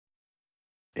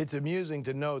It's amusing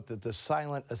to note that the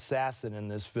silent assassin in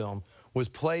this film was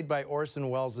played by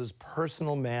Orson Welles'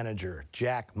 personal manager,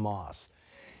 Jack Moss.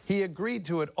 He agreed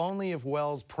to it only if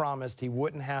Welles promised he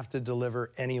wouldn't have to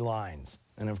deliver any lines.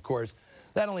 And of course,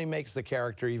 that only makes the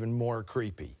character even more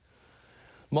creepy.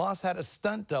 Moss had a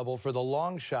stunt double for the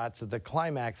long shots at the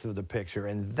climax of the picture,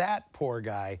 and that poor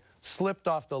guy slipped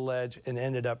off the ledge and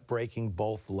ended up breaking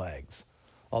both legs.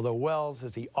 Although Welles,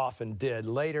 as he often did,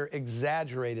 later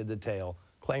exaggerated the tale,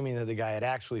 claiming that the guy had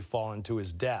actually fallen to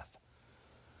his death.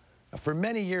 For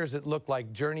many years, it looked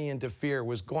like Journey into Fear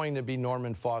was going to be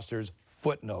Norman Foster's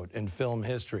footnote in film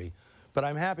history, but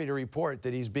I'm happy to report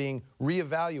that he's being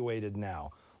reevaluated now,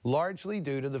 largely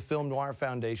due to the Film Noir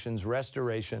Foundation's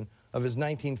restoration of his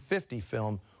 1950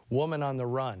 film, Woman on the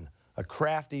Run, a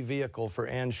crafty vehicle for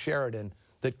Ann Sheridan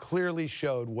that clearly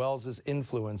showed Welles'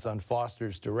 influence on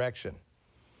Foster's direction.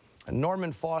 And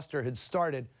Norman Foster had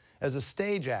started as a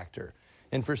stage actor,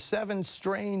 and for 7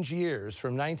 strange years,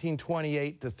 from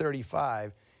 1928 to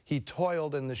 35, he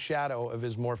toiled in the shadow of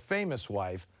his more famous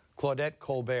wife, Claudette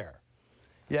Colbert.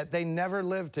 Yet they never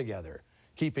lived together,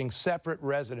 keeping separate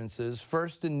residences,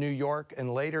 first in New York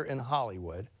and later in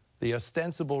Hollywood, the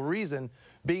ostensible reason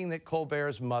being that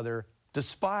Colbert's mother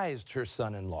despised her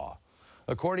son-in-law.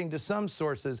 According to some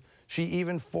sources, she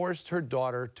even forced her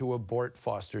daughter to abort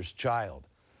Foster's child.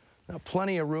 Now,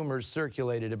 plenty of rumors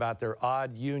circulated about their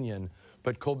odd union,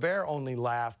 but Colbert only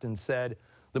laughed and said,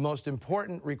 "The most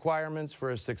important requirements for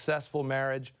a successful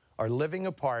marriage are living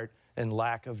apart and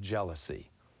lack of jealousy."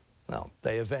 Well,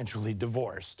 they eventually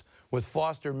divorced, with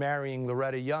Foster marrying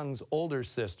Loretta Young's older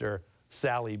sister,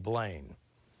 Sally Blaine.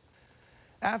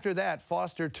 After that,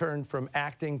 Foster turned from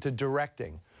acting to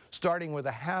directing, starting with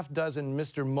a half-dozen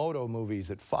Mr. Moto movies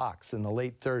at Fox in the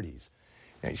late 30s.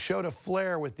 And he showed a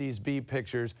flair with these B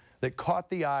pictures that caught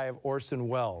the eye of Orson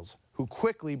Welles, who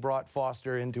quickly brought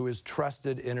Foster into his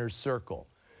trusted inner circle.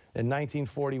 In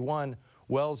 1941,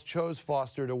 Welles chose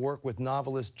Foster to work with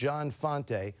novelist John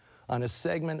Fante on a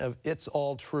segment of It's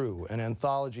All True, an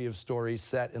anthology of stories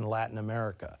set in Latin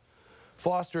America.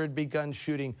 Foster had begun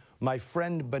shooting My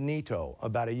Friend Benito,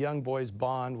 about a young boy's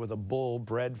bond with a bull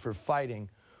bred for fighting,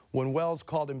 when Welles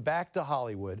called him back to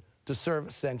Hollywood to serve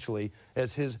essentially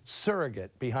as his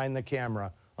surrogate behind the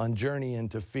camera on Journey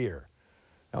into Fear.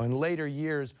 Now, in later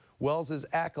years, Welles's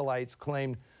acolytes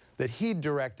claimed that he'd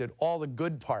directed all the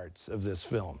good parts of this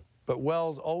film, but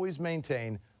Welles always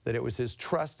maintained that it was his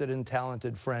trusted and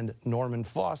talented friend Norman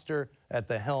Foster at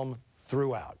the helm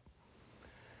throughout.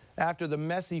 After the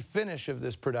messy finish of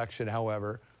this production,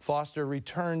 however, Foster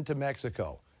returned to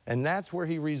Mexico, and that's where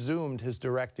he resumed his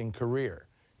directing career.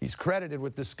 He's credited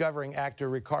with discovering actor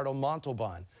Ricardo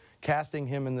Montalban, casting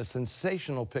him in the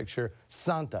sensational picture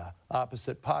Santa,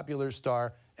 opposite popular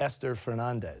star Esther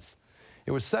Fernandez.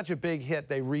 It was such a big hit,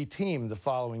 they re-teamed the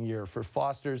following year for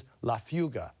Foster's La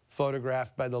Fuga,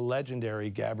 photographed by the legendary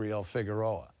Gabriel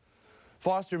Figueroa.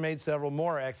 Foster made several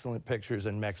more excellent pictures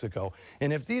in Mexico,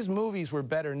 and if these movies were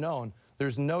better known,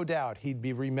 there's no doubt he'd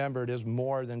be remembered as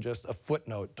more than just a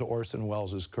footnote to Orson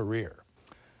Welles' career.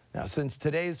 Now, since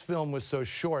today's film was so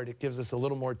short, it gives us a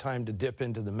little more time to dip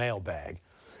into the mailbag.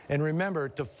 And remember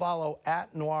to follow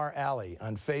 @Noir Alley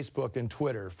on Facebook and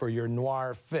Twitter for your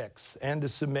noir fix and to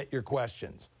submit your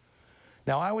questions.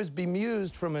 Now, I was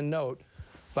bemused from a note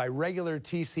by regular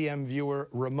TCM viewer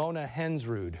Ramona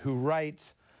Hensrud, who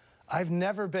writes, "I've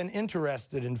never been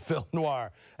interested in film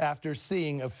noir after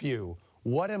seeing a few.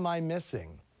 What am I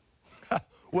missing?"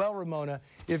 Well, Ramona,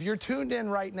 if you're tuned in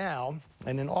right now,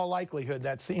 and in all likelihood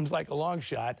that seems like a long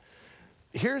shot,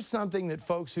 here's something that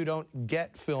folks who don't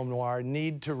get film noir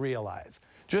need to realize.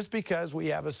 Just because we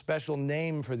have a special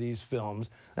name for these films,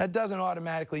 that doesn't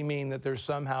automatically mean that they're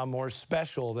somehow more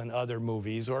special than other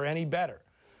movies or any better.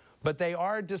 But they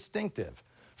are distinctive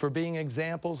for being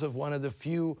examples of one of the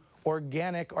few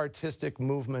organic artistic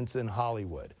movements in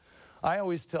Hollywood. I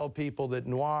always tell people that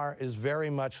noir is very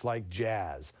much like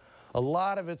jazz. A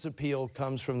lot of its appeal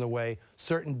comes from the way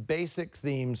certain basic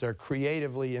themes are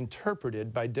creatively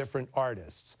interpreted by different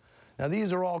artists. Now,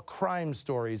 these are all crime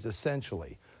stories,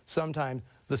 essentially. Sometimes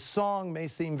the song may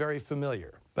seem very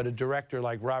familiar, but a director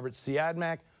like Robert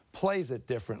Siodmak plays it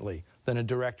differently than a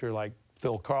director like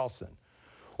Phil Carlson.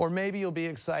 Or maybe you'll be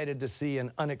excited to see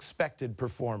an unexpected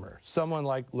performer, someone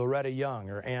like Loretta Young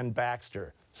or Ann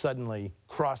Baxter, suddenly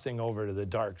crossing over to the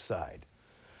dark side.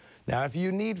 Now, if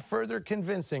you need further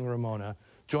convincing, Ramona,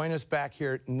 join us back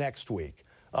here next week.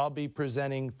 I'll be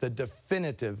presenting the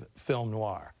definitive film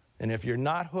noir. And if you're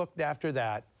not hooked after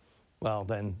that, well,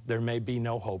 then there may be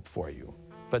no hope for you.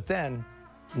 But then,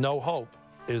 no hope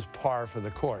is par for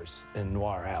the course in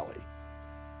Noir Alley.